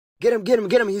Get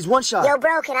him. He's one shot. Yo,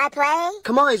 bro, can I play?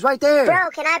 Come on, he's right there.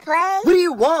 Bro, can I play? What do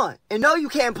you want? And no, you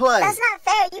can't play. That's not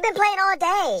fair. You've been playing all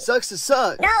day. Sucks to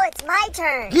suck. No, it's my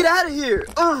turn. Get out of here.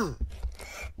 No,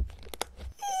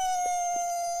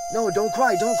 don't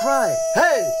cry.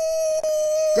 Hey,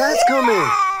 Dad's coming.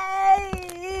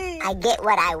 I get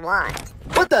what I want.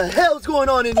 What the hell's going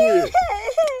on in here?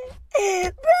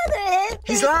 Brother,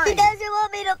 he's lying. He doesn't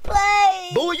want me to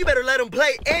play. Boy, you better let him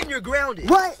play, and you're grounded.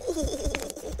 What?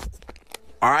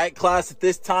 All right, class, at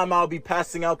this time, I'll be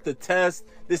passing out the test.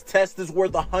 This test is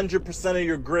worth 100% of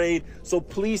your grade, so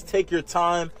please take your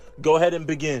time. Go ahead and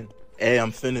begin. Hey,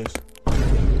 I'm finished.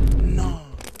 No.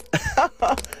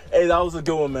 Hey, that was a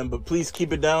good one, man, but please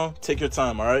keep it down. Take your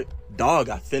time, all right? Dog,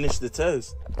 I finished the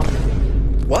test.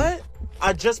 What?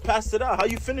 I just passed it out. How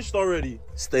you finished already?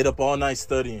 Stayed up all night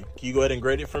studying. Can you go ahead and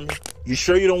grade it for me? You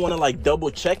sure you don't want to, like, double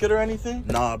check it or anything?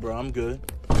 Nah, bro, I'm good.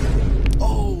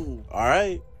 Oh, all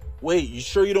right. Wait, you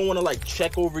sure you don't want to, like,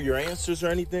 check over your answers or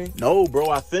anything? No, bro,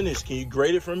 I finished. Can you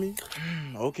grade it for me?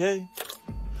 Okay.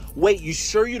 Wait, you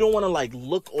sure you don't want to, like,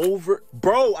 look over?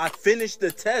 Bro, I finished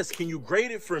the test. Can you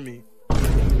grade it for me?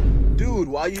 Dude,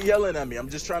 why are you yelling at me? I'm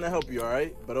just trying to help you, all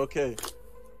right? But okay.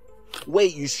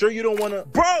 Wait, you sure you don't want to?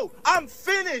 Bro, I'm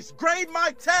finished. Grade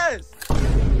my test.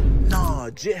 Nah,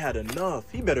 Jit had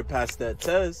enough. He better pass that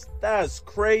test. That's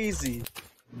crazy.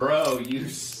 Bro, you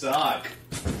suck.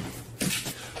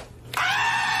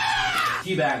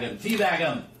 Teabag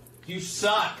him. You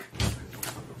suck.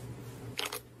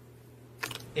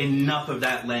 Enough of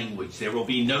that language. There will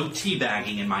be no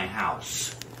teabagging in my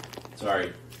house.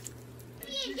 Sorry.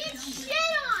 Get shit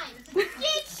on!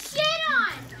 Get shit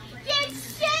on! Get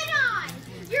shit on!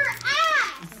 Your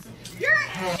ass!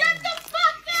 Shut the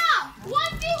fuck up!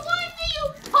 1v1 you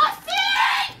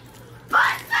pussy!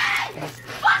 Pussy!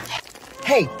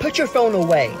 Hey, put your phone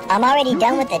away. I'm already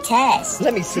done with the test.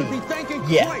 Let me see.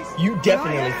 Yeah, you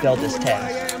definitely failed this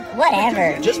test.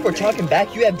 Whatever. Just for talking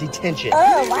back, you have detention.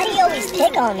 Oh, why do you always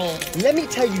pick on me? Let me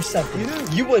tell you something.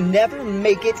 You will never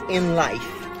make it in life.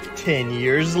 10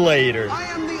 years later. I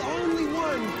am the only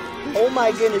one. Oh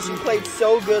my goodness, you played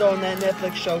so good on that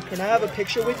Netflix show. Can I have a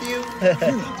picture with you?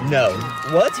 No.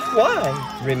 What?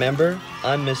 Why? Remember,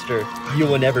 I'm Mr. You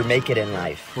will never make it in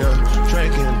life.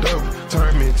 Drinking dope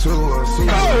turned me to a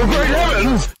Oh, great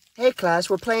heavens! Hey class,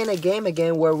 we're playing a game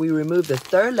again where we remove the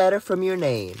third letter from your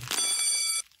name.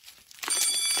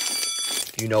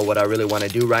 You know what I really want to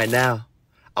do right now?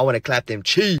 I want to clap them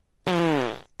cheeks.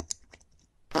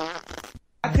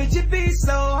 Could you be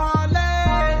so hard?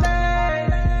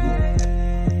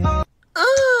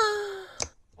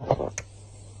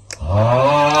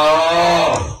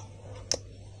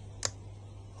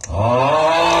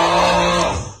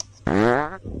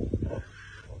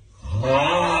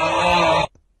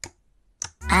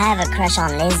 I have a crush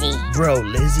on Lizzie. Bro,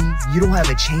 Lizzie, you don't have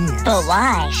a chance. But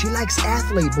why? She likes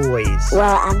athlete boys.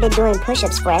 Well, I've been doing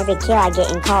push-ups for every kill I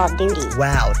get in Call of Duty.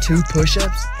 Wow, 2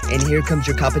 push-ups? And here comes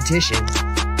your competition.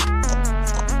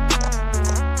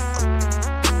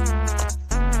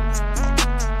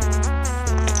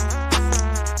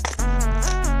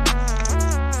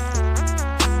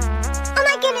 Oh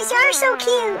my goodness, you're so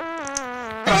cute.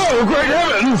 Oh, great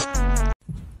heavens!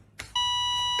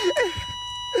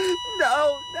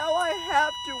 No, now I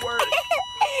have to work.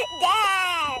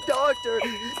 Dad! Doctor,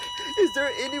 is there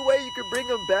any way you could bring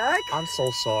him back? I'm so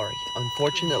sorry.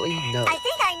 Unfortunately, no. I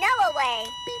think I know a way.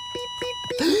 Beep, beep, beep,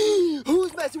 beep.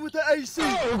 Who's messing with the AC?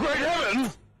 Oh, great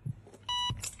heavens!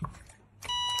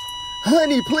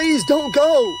 Honey, please don't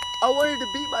go. I wanted to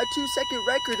beat my 2-second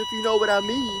record, if you know what I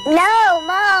mean. No,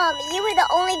 Mom, you were the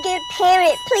only good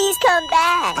parent. Please come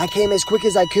back. I came as quick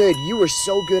as I could. You were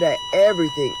so good at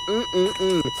everything.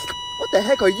 What the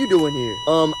heck are you doing here?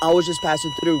 I was just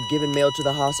passing through, giving mail to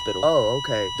the hospital. Oh,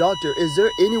 okay. Doctor, is there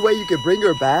any way you could bring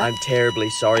her back? I'm terribly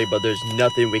sorry, but there's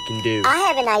nothing we can do. I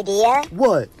have an idea.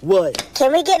 What? What?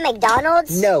 Can we get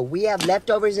McDonald's? No, we have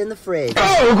leftovers in the fridge.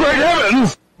 Oh, great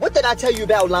heavens! What did I tell you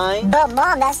about lying? But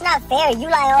Mom, that's not fair.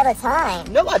 You lie all the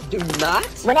time. No, I do not.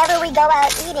 Whenever we go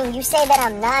out eating, you say that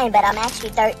I'm 9, but I'm actually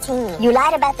 13. You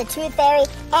lied about the Tooth Fairy,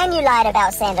 and you lied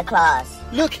about Santa Claus.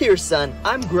 Look here, son.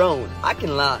 I'm grown. I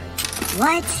can lie.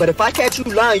 What? But if I catch you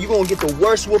lying, you're gonna get the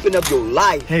worst whooping of your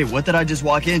life. Hey, what did I just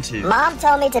walk into? Mom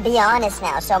told me to be honest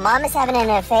now, so Mom is having an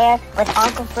affair with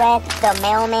Uncle Fred, the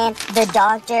mailman, the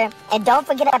doctor, and don't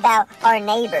forget about our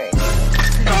neighbors.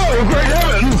 Oh, great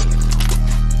heavens!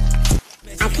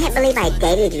 I can't believe I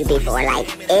dated you before, like,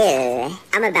 ew.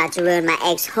 I'm about to ruin my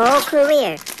ex's whole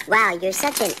career. Wow, you're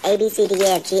such an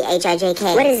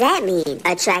ABCDEFGHIJK. What does that mean?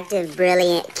 Attractive,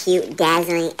 brilliant, cute,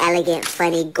 dazzling, elegant,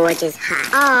 funny, gorgeous, hot.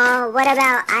 Oh, what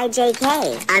about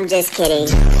IJK? I'm just kidding.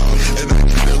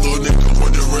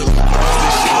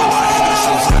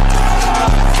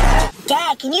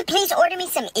 Dad, can you please order me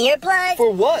some earplugs?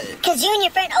 For what? Cause you and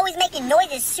your friend always making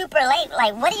noises super late.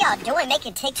 Like, what are y'all doing?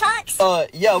 Making TikToks?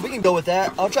 Yeah, we can go with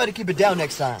that. I'll try to keep it down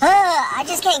next time. I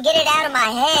just can't get it out of my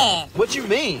head. What you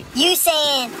mean? You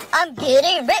saying, I'm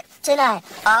getting ripped tonight.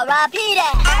 R.I.P.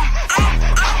 that.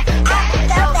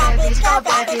 Go bad bitch, go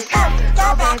bad bitch, go.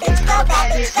 Go bad bitch, go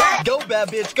bad bitch, go. Go bad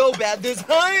bitch, go bad this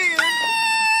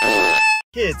hand.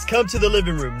 Kids, come to the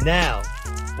living room now.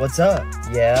 What's up?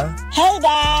 Yeah? Hey,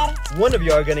 Dad. One of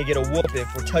you are gonna get a whooping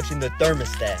for touching the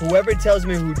thermostat. Whoever tells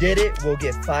me who did it will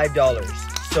get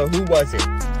 $5. So who was it?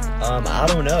 I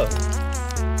don't know.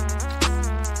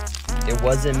 It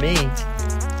wasn't me.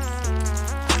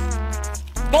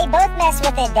 They both mess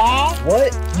with it, Dad.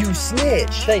 What? You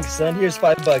snitch. Thanks, son. Here's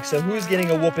 $5. So who's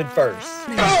getting a whooping first?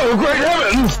 Oh, great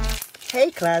heavens! Hey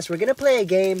class, we're gonna play a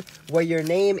game where your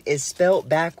name is spelled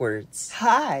backwards.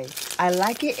 Hi, I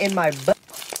like it in my butt.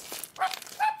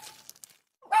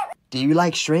 Do you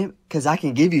like shrimp? Cause I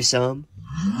can give you some.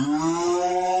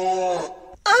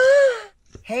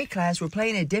 Hey class, we're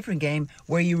playing a different game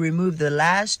where you remove the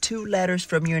last 2 letters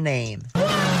from your name.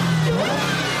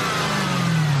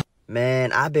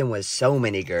 Man, I've been with so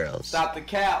many girls. Stop the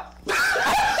cap.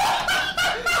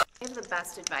 I have the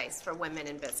best advice for women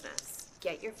in business.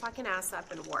 Get your fucking ass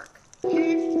up and work.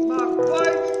 Keep my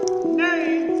wife's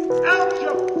name out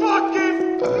your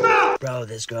fucking mouth! Bro,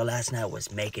 this girl last night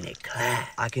was making it clap.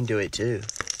 I can do it too.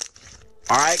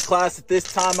 All right, class, at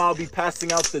this time, I'll be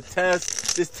passing out the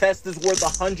test. This test is worth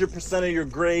 100% of your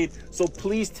grade, so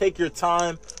please take your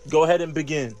time. Go ahead and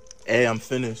begin. Hey, I'm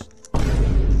finished.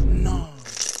 No.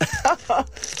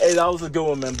 Hey, that was a good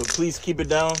one, man, but please keep it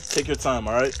down. Take your time,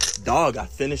 all right? Dog, I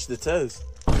finished the test.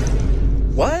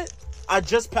 What? I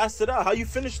just passed it out. How you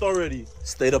finished already?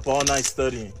 Stayed up all night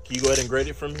studying. Can you go ahead and grade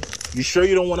it for me? You sure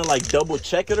you don't want to, like, double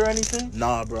check it or anything?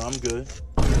 Nah, bro, I'm good.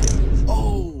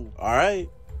 Oh, all right.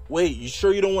 Wait, you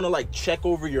sure you don't want to, like, check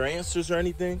over your answers or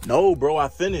anything? No, bro, I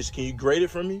finished. Can you grade it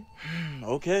for me?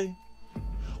 Okay.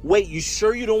 Wait, you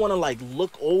sure you don't want to, like,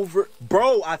 look over?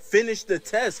 Bro, I finished the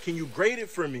test. Can you grade it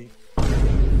for me?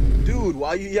 Dude, why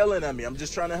are you yelling at me? I'm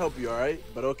just trying to help you, all right?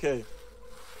 But okay.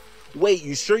 Wait,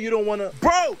 you sure you don't want to?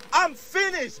 Bro, I'm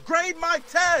finished. Grade my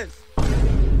test.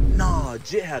 Nah,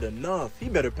 Jit had enough. He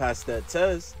better pass that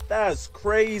test. That's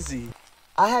crazy.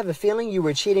 I have a feeling you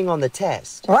were cheating on the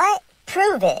test. What?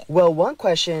 Prove it. Well, one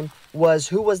question was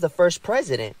who was the first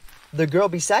president? The girl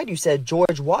beside you said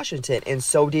George Washington, and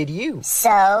so did you.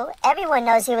 So, everyone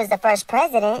knows he was the first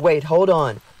president. Wait, hold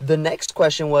on. The next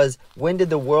question was, when did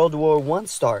the World War I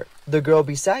start? The girl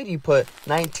beside you put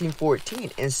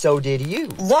 1914, and so did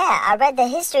you. Yeah, I read the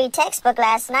history textbook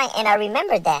last night, and I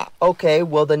remembered that. Okay,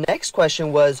 well, the next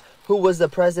question was, who was the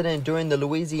president during the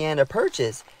Louisiana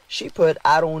Purchase? She put,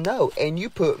 I don't know, and you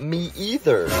put me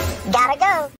either. Gotta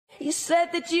go. You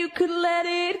said that you could let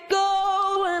it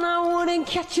go, and I wouldn't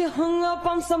catch you hung up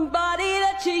on somebody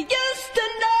that you used to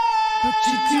know. But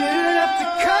you didn't have to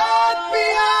cut me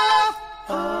off.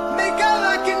 Make out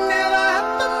like it never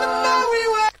happened, but now we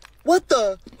were. What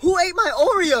the? Who ate my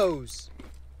Oreos?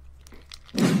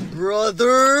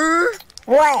 Brother?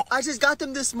 What? I just got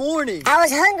them this morning. I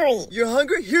was hungry. You're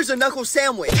hungry? Here's a knuckle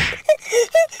sandwich.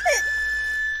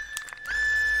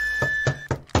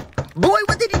 Boy,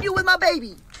 what did you do with my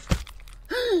baby?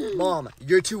 Mom,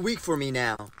 you're too weak for me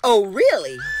now. Oh,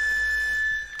 really?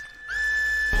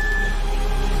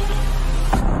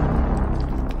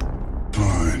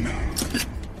 Fine.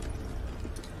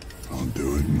 I'll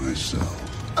do it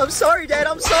myself. I'm sorry, Dad.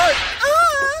 I'm sorry.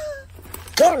 Ah!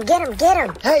 Get him, get him, get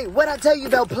him. Hey, what'd I tell you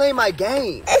about playing my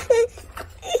game?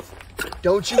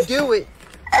 Don't you do it.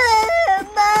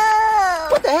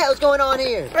 Mom. What the hell's going on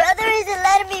here? Brother isn't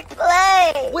letting me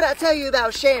play. What'd I tell you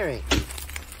about sharing?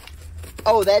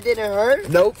 Oh, that didn't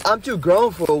hurt? Nope, I'm too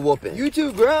grown for a whooping. You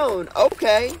too grown?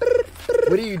 Okay.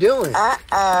 What are you doing?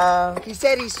 Uh-oh. He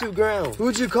said he's too grown.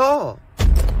 Who'd you call?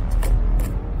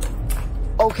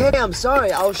 Okay, I'm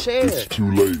sorry. I'll share. It's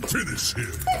too late. Finish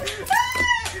him.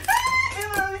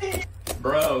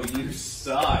 Bro, you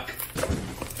suck.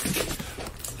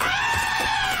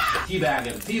 Teabag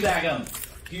him, teabag him.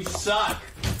 You suck.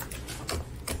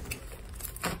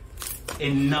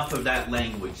 Enough of that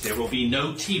language. There will be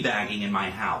no teabagging in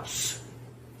my house.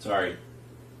 Sorry.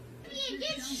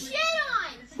 Get shit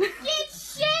on! Get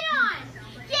shit on!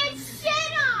 Get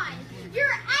shit on! Your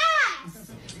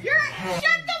ass!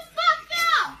 Shut the fuck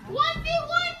up!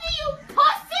 1v1 me, you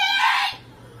pussy!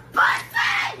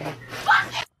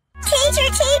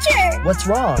 What's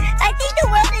wrong? I think the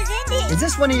world is ending. Is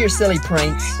this one of your silly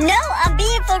pranks? No, I'm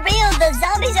being for real. The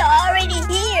zombies are already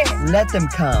here. Let them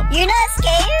come. You're not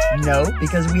scared? No,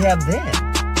 because we have them.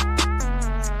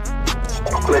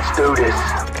 Let's do this.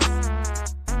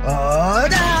 Oh,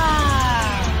 no!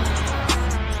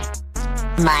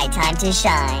 My time to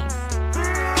shine.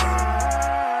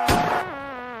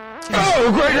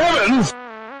 Oh, great heavens!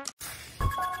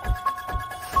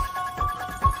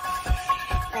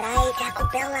 But I ate Taco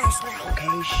Bell last night.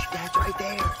 Okay, shh, Dad's right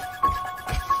there.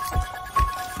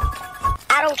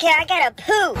 I don't care, I gotta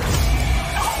poop.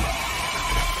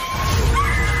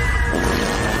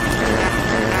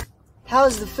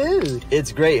 How's the food?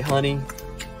 It's great, honey.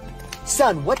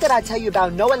 Son, what did I tell you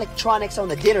about no electronics on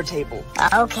the dinner table?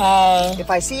 Okay. If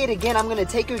I see it again, I'm gonna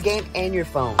take your game and your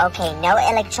phone. Okay, no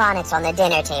electronics on the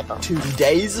dinner table. 2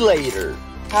 days later.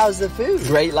 How's the food?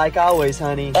 Great like always,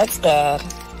 honey. It's good.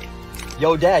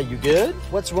 Yo, Dad, you good?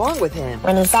 What's wrong with him?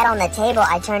 When he sat on the table,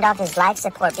 I turned off his life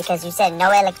support because you said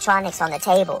no electronics on the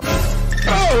table.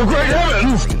 Oh, great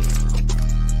heavens!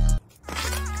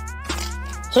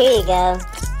 Here you go.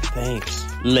 Thanks.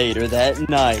 Later that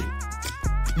night.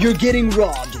 You're getting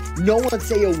robbed. No one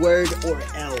say a word or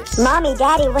else. Mommy,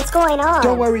 Daddy, what's going on?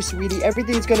 Don't worry, sweetie.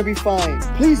 Everything's gonna be fine.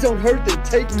 Please don't hurt them.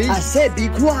 Take me. I said be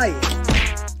quiet.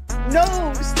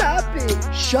 No, stop it.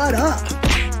 Shut up.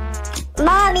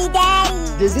 Mommy, Daddy.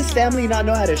 Does this family not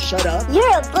know how to shut up? You're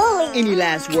a bully. Any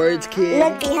last words, kid?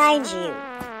 Look behind you.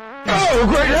 Oh,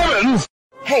 great heavens!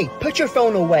 Hey, put your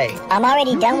phone away. I'm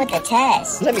already done with the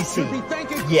test. Let me see.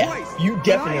 Yeah, you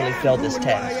definitely failed this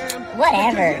test.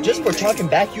 Whatever. Just for talking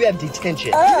back, you have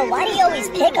detention. Oh, why do you always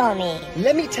pick on me?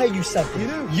 Let me tell you something.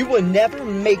 You will never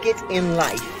make it in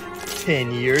life.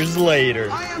 10 years later.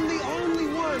 I am the only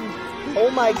one. Oh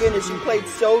my goodness, you played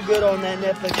so good on that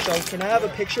Netflix show. Can I have a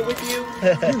picture with you?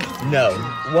 No.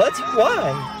 What?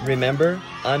 Why? Remember,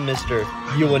 I'm Mr.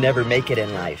 You will never make it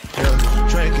in life. Turn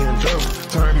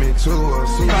me to a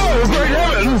Oh, great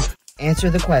heavens! Answer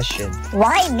the question.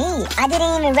 Why me? I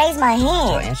didn't even raise my So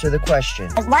hand. answer the question.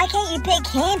 Like, why can't you pick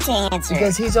him to answer?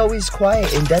 Because he's always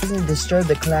quiet and doesn't disturb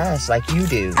the class like you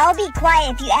do. I'll be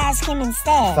quiet if you ask him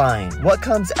instead. Fine. What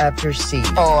comes after C?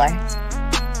 4.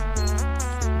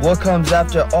 What comes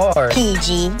after R?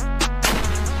 PG.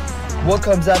 What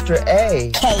comes after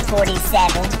A?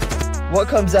 K-47. What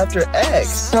comes after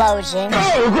X? Explosion.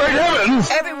 Oh, great heavens!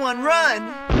 Everyone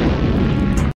run!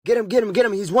 Get him, get him, get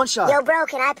him. He's one shot. Yo, bro,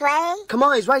 can I play? Come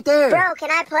on, he's right there. Bro, can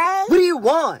I play? What do you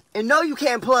want? And no, you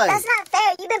can't play. That's not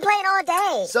fair. You've been playing all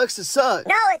day. Sucks to suck.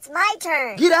 No, it's my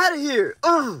turn. Get out of here.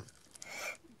 No,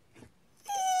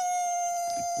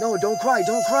 don't cry,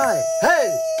 don't cry.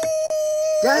 Hey!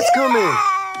 Dad's coming.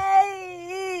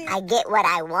 I get what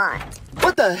I want.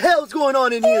 What the hell's going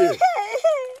on in here? Brother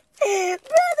hit me.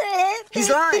 He's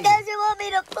lying. He doesn't want me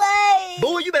to play.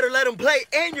 Boy, you better let him play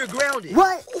and you're grounded.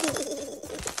 What?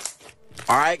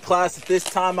 All right, class, at this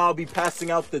time, I'll be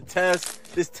passing out the test.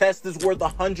 This test is worth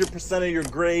 100% of your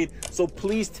grade, so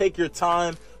please take your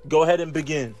time. Go ahead and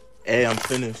begin. Hey, I'm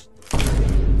finished.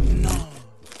 No.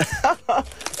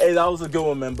 Hey, that was a good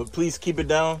one, man, but please keep it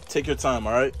down. Take your time,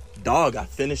 all right? Dog, I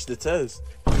finished the test.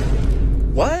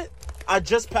 What? I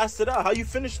just passed it out. How you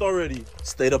finished already?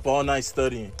 Stayed up all night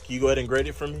studying. Can you go ahead and grade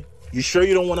it for me? You sure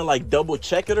you don't want to, like, double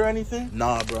check it or anything?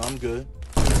 Nah, bro, I'm good.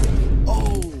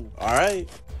 Oh, all right.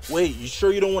 Wait, you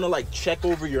sure you don't want to, like, check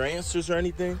over your answers or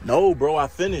anything? No, bro, I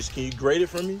finished. Can you grade it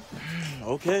for me?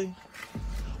 Okay.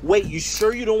 Wait, you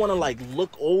sure you don't want to, like,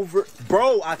 look over?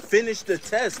 Bro, I finished the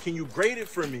test. Can you grade it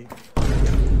for me?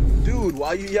 Dude, why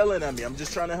are you yelling at me? I'm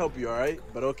just trying to help you, all right?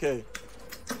 But okay.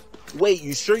 Wait,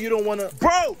 you sure you don't want to?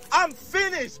 Bro, I'm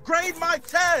finished. Grade my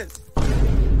test.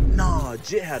 Nah,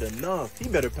 Jit had enough. He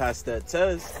better pass that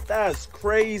test. That's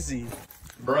crazy.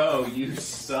 Bro, you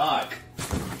suck.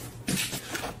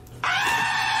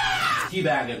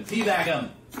 Teabag him, teabag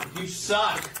him. You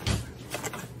suck.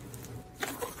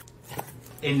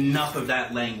 Enough of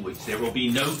that language. There will be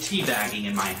no teabagging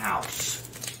in my house.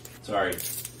 Sorry. Get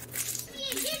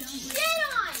shit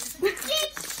on! Get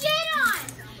shit on!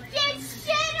 Get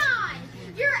shit on!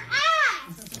 Your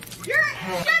ass!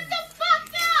 Shut the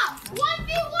fuck up!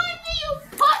 1v1 me, you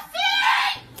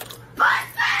pussy!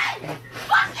 Pussy!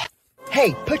 Pussy!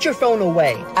 Hey, put your phone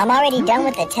away. I'm already done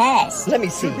with the test. Let me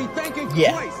see.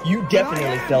 Yeah, you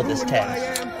definitely failed this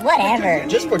test. Whatever.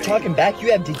 Just for talking back, you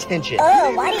have detention.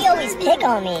 Oh, why do you always pick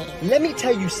on me? Let me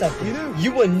tell you something.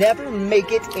 You will never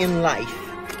make it in life.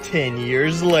 10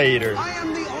 years later. I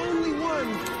am the only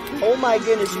one. Oh my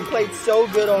goodness, you played so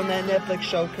good on that Netflix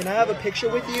show. Can I have a picture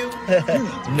with you?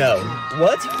 No.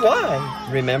 What? Why?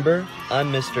 Remember,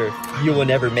 I'm Mr. You will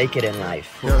never make it in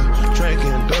life.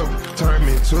 Drinking dope, turn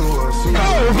me to a scene.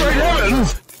 Oh, great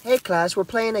heavens! Hey class, we're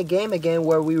playing a game again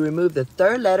where we remove the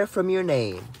third letter from your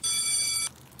name.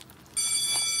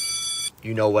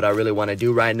 You know what I really want to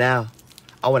do right now?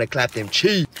 I want to clap them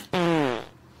cheeks. Could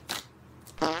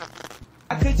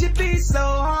you be so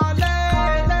hard?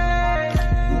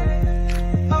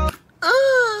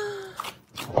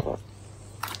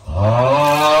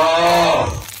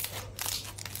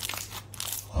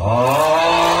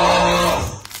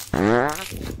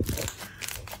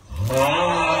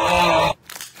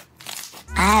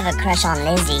 I have a crush on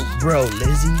Lizzie. Bro,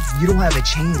 Lizzie, you don't have a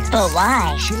chance. But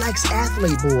why? She likes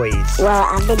athlete boys. Well,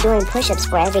 I've been doing push-ups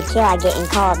for every kill I get in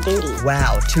Call of Duty.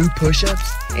 Wow, 2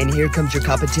 push-ups? And here comes your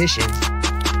competition.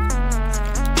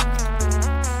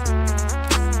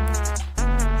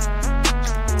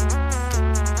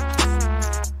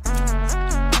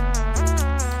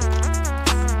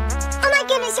 Oh my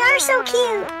goodness, you're so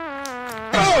cute.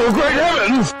 Oh, great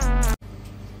heavens!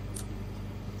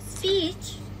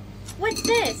 Speech? What's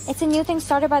this? It's a new thing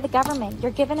started by the government.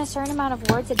 You're given a certain amount of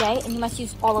words a day, and you must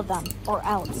use all of them, or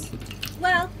else.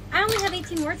 Well, I only have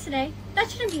 18 words today.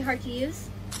 That shouldn't be hard to use.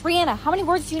 Brianna, how many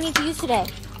words do you need to use today?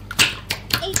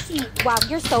 18. Wow,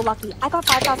 you're so lucky. I got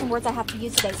 5,000 words I have to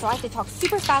use today, so I have to talk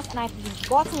super fast, and I have to use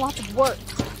lots and lots of words.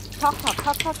 Talk, talk,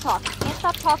 talk, talk, talk. Can't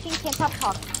stop talking, can't stop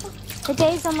talking. The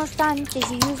day's almost done. Did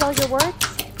you use all your words?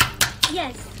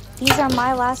 Yes. These are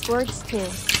my last words, too.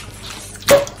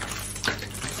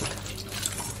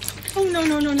 Oh, no,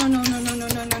 no, no, no, no, no, no, no,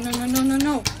 no, no, no, no, no,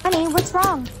 no. Honey, what's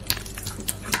wrong?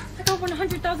 I got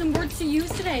 100,000 words to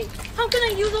use today. How can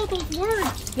I use all those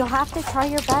words? You'll have to try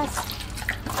your best.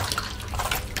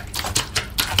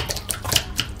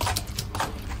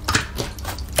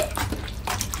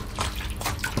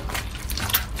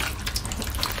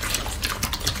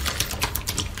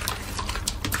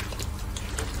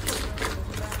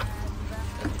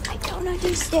 I don't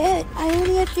understand. I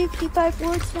only had 55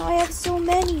 words, now I have so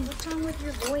many. What's wrong with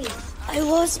your voice? I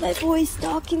lost my voice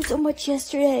talking so much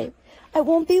yesterday. I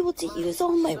won't be able to use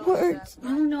all my words.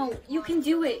 No, you can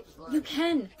do it. You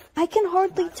can. I can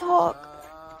hardly talk.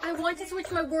 I want to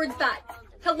switch my words back.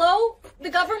 Hello? The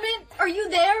government? Are you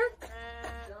there?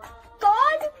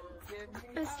 God?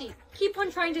 Bestie, keep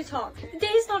on trying to talk. The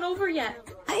day's not over yet.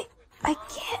 I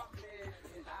can't.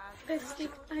 Bestie,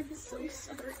 I'm so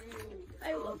sorry.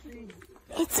 I love you.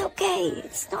 It's okay.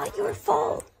 It's not your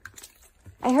fault.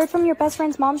 I heard from your best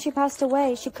friend's mom she passed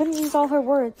away. She couldn't use all her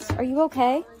words. Are you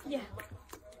okay? Yeah.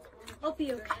 I'll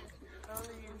be okay.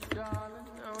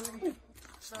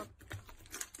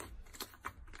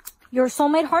 Your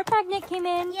soulmate heart magnet came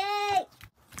in. Yay!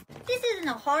 This isn't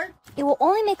a heart. It will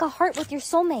only make a heart with your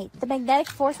soulmate. The magnetic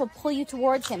force will pull you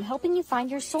towards him, helping you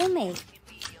find your soulmate.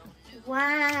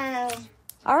 Wow.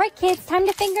 All right, kids, time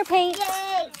to finger paint.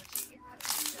 Yay!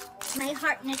 My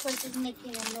heart necklace is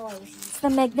making a noise. It's the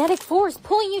magnetic force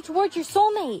pulling you towards your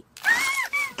soulmate.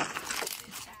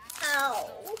 Ow.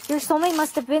 Your soulmate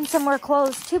must have been somewhere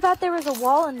close. Too bad there was a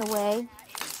wall in the way.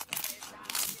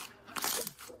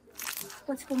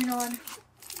 What's going on?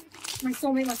 My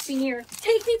soulmate must be near.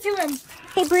 Take me to him.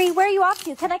 Hey, Bree, where are you off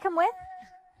to? Can I come with?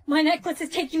 My necklace is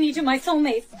taking me to my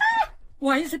soulmate.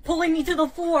 Why is it pulling me to the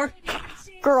floor?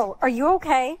 Girl, are you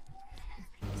okay?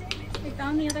 I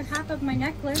found the other half of my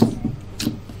necklace.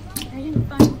 I didn't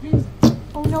find him.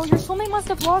 Oh no, your soulmate must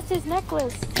have lost his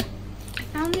necklace. I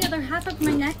found the other half of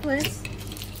my necklace,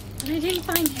 but I didn't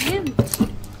find him.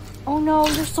 Oh no,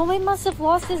 your soulmate must have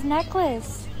lost his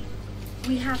necklace.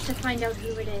 We have to find out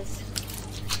who it is.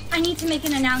 I need to make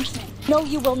an announcement. No,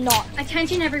 you will not.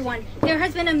 Attention everyone, there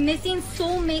has been a missing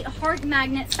soulmate heart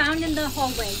magnet found in the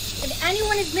hallway. If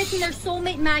anyone is missing their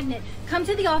soulmate magnet, come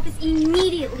to the office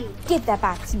immediately. Give that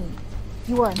back to me.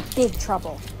 You are in big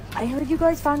trouble. I heard you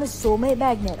guys found a soulmate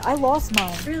magnet. I lost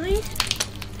mine. Really?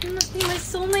 You must be my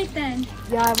soulmate then.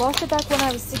 Yeah, I lost it back when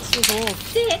I was 6 years old.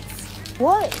 6?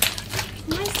 What?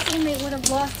 My soulmate would have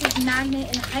lost his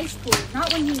magnet in high school, not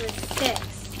when he was 6.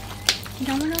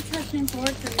 No one else has been bored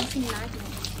for missing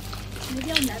magnets.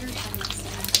 Maybe I'll never find my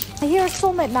soulmate. I hear a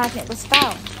soulmate magnet was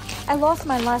found. I lost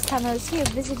mine last time I was here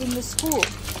visiting the school.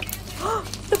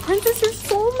 The princess's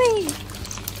soulmate!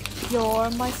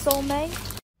 You're my soulmate?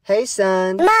 Hey,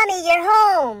 son. Mommy, you're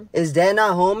home. Is Dad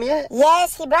not home yet?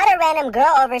 Yes, he brought a random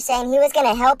girl over saying he was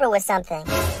gonna help her with something.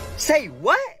 Say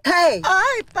what? Hey!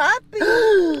 Hi,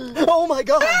 Papi. Oh my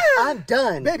God! I'm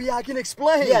done. Maybe I can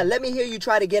explain. Yeah, let me hear you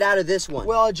try to get out of this one.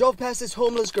 Well, I drove past this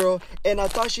homeless girl, and I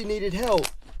thought she needed help.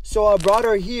 So I brought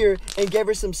her here and gave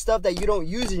her some stuff that you don't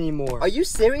use anymore. Are you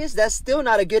serious? That's still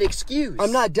not a good excuse.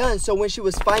 I'm not done. So when she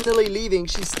was finally leaving,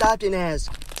 she stopped and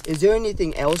asked, is there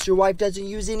anything else your wife doesn't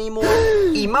use anymore?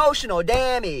 Emotional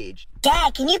damage.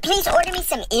 Dad, can you please order me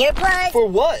some earplugs? For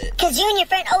what? Cause you and your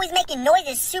friend always making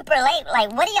noises super late.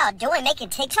 Like, what are y'all doing? Making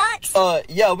TikToks?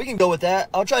 Yeah, we can go with that.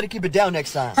 I'll try to keep it down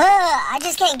next time. I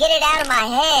just can't get it out of my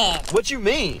head. What you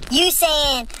mean? You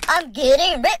saying, I'm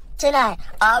getting ripped tonight.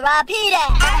 R.I.P.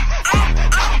 that.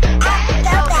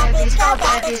 Go bad bitch, go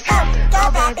bad bitch, go.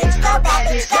 Go bad bitch, go bad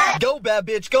bitch, go. Go bad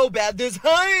bitch, go bad this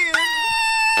hand.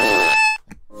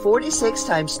 46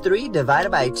 times 3 divided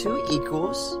by 2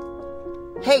 equals...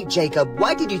 Hey, Jacob,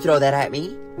 why did you throw that at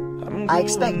me? I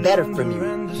expect better from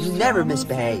you. You never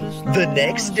misbehave. The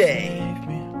next day.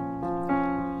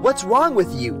 What's wrong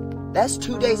with you? That's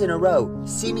 2 days in a row.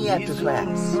 See me after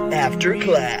class. After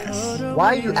class.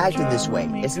 Why are you acting this way?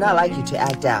 It's not like you to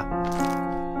act out.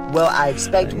 Well, I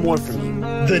expect more from you.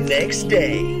 The next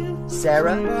day.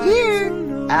 Sarah? Here.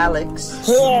 Alex?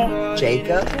 Here.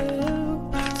 Jacob?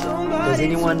 Does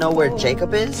anyone know where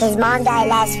Jacob is? His mom died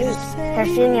last week. Her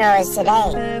funeral is today.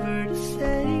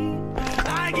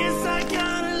 I guess I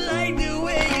kinda like the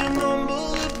way you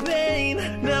mumble the pain.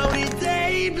 Now the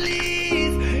day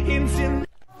bleeds into...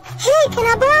 Hey, can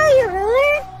I borrow your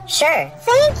ruler? Sure.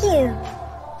 Thank you.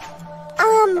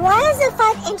 Why is the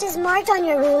 5 inches marked on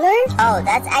your ruler? Oh,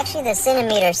 that's actually the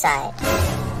centimeter side.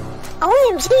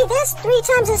 OMG, that's 3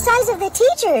 times the size of the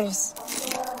teacher's.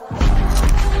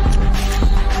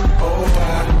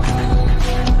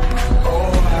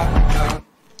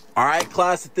 Alright,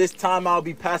 class, at this time I'll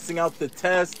be passing out the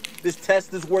test. This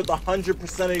test is worth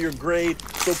 100% of your grade,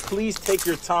 so please take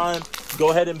your time.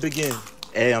 Go ahead and begin.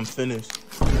 Hey, I'm finished.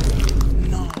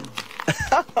 No.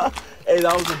 Hey,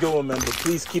 that was a good one, man, but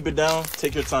please keep it down.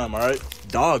 Take your time, alright?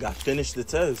 Dog, I finished the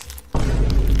test.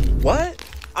 What?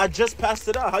 I just passed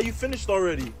it out. How you finished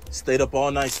already? Stayed up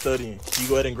all night studying. Can you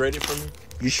go ahead and grade it for me?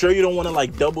 You sure you don't want to,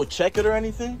 like, double check it or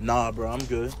anything? Nah, bro, I'm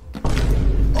good.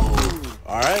 Oh,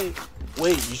 alright.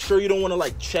 Wait, you sure you don't want to,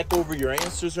 like, check over your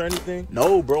answers or anything?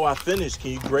 No, bro, I finished.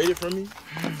 Can you grade it for me?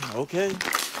 Okay.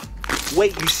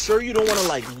 Wait, you sure you don't want to,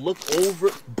 like, look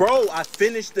over? Bro, I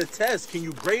finished the test. Can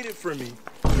you grade it for me?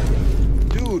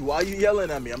 Dude, why are you yelling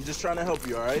at me? I'm just trying to help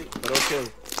you, all right? But okay.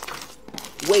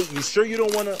 Wait, you sure you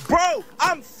don't want to? Bro,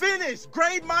 I'm finished.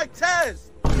 Grade my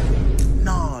test.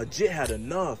 Nah, Jit had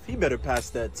enough. He better pass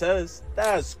that test.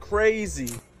 That's crazy.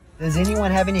 Does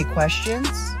anyone have any questions?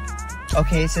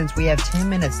 Okay, since we have 10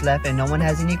 minutes left and no one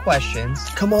has any questions.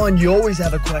 Come on, you always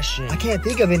have a question. I can't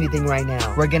think of anything right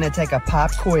now. We're gonna take a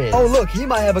pop quiz. Oh, look, he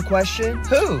might have a question.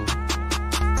 Who?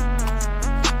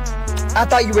 I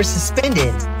thought you were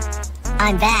suspended.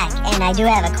 I'm back, and I do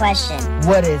have a question.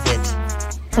 What is it?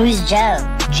 Who's Joe?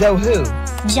 Joe who?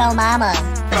 Joe Mama.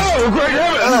 Oh, great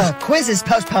heavens! Quiz is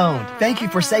postponed. Thank you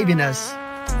for saving us.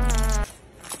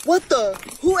 What the?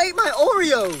 Who ate my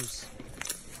Oreos?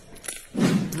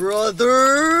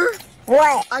 Brother?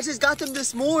 What? I just got them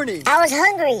this morning. I was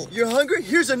hungry. You're hungry?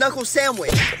 Here's a knuckle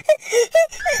sandwich.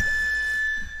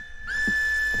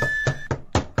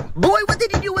 Boy, what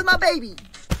did you do with my baby?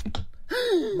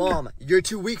 Mom, you're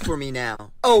too weak for me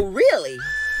now. Oh, really?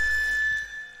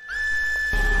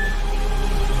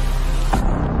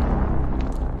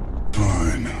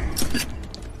 Fine.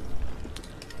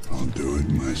 I'll do it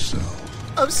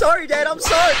myself. I'm sorry, Dad. I'm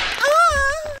sorry. Ah!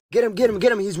 Get him, get him,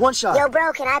 get him. He's one shot. Yo,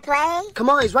 bro, can I play? Come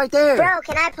on, he's right there. Bro,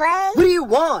 can I play? What do you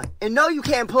want? And no, you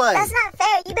can't play. That's not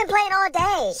fair. You've been playing all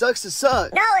day. Sucks to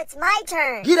suck. No, it's my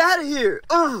turn. Get out of here.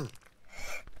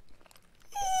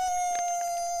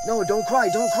 No, don't cry,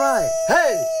 don't cry.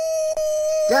 Hey,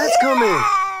 Dad's coming.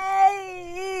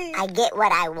 I get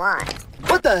what I want.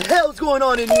 What the hell's going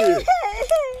on in here?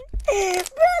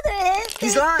 Brother,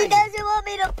 he's lying. He doesn't want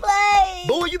me to play.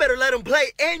 Boy, you better let him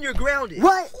play, and you're grounded.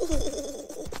 What?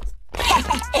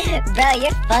 Bro,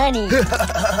 you're funny.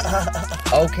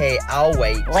 Okay, I'll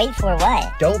wait. Wait for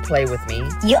what? Don't play with me.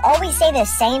 You always say the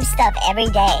same stuff every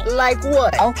day. Like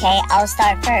what? Okay, I'll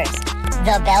start first.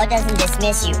 The bell doesn't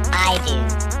dismiss you, I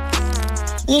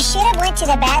do. You should have went to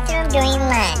the bathroom during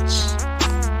lunch.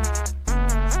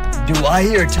 Do I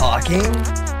hear talking?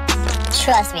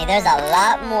 Trust me, there's a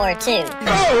lot more too.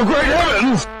 Oh, great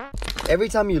heavens! Every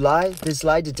time you lie, this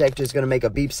lie detector is gonna make a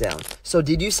beep sound. So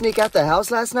did you sneak out the house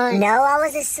last night? No, I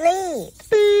was asleep.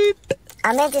 Beep.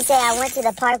 I meant to say I went to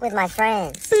the park with my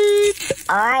friends. Beep.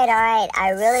 Alright. I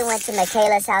really went to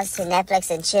Michaela's house to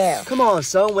Netflix and chill. Come on,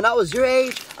 son. When I was your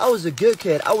age, I was a good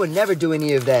kid. I would never do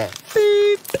any of that.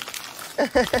 Beep.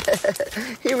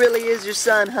 He really is your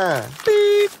son, huh?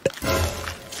 Beep.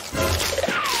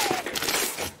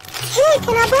 Hey, Hey,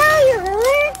 can I borrow your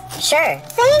ruler? Sure.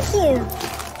 Thank you.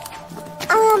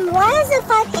 Why is the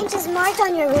 5 inches marked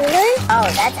on your ruler?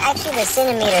 Oh, that's actually the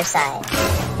centimeter side.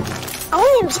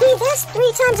 OMG, that's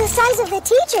 3 times the size of the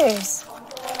teacher's.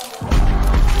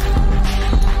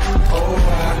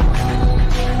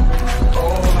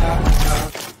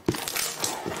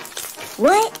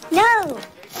 What? No!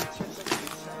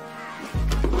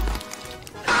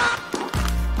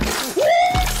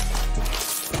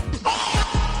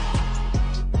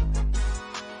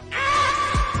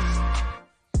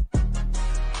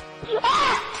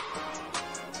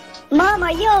 Mom,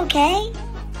 are you okay?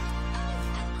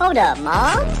 Hold up,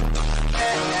 Mom?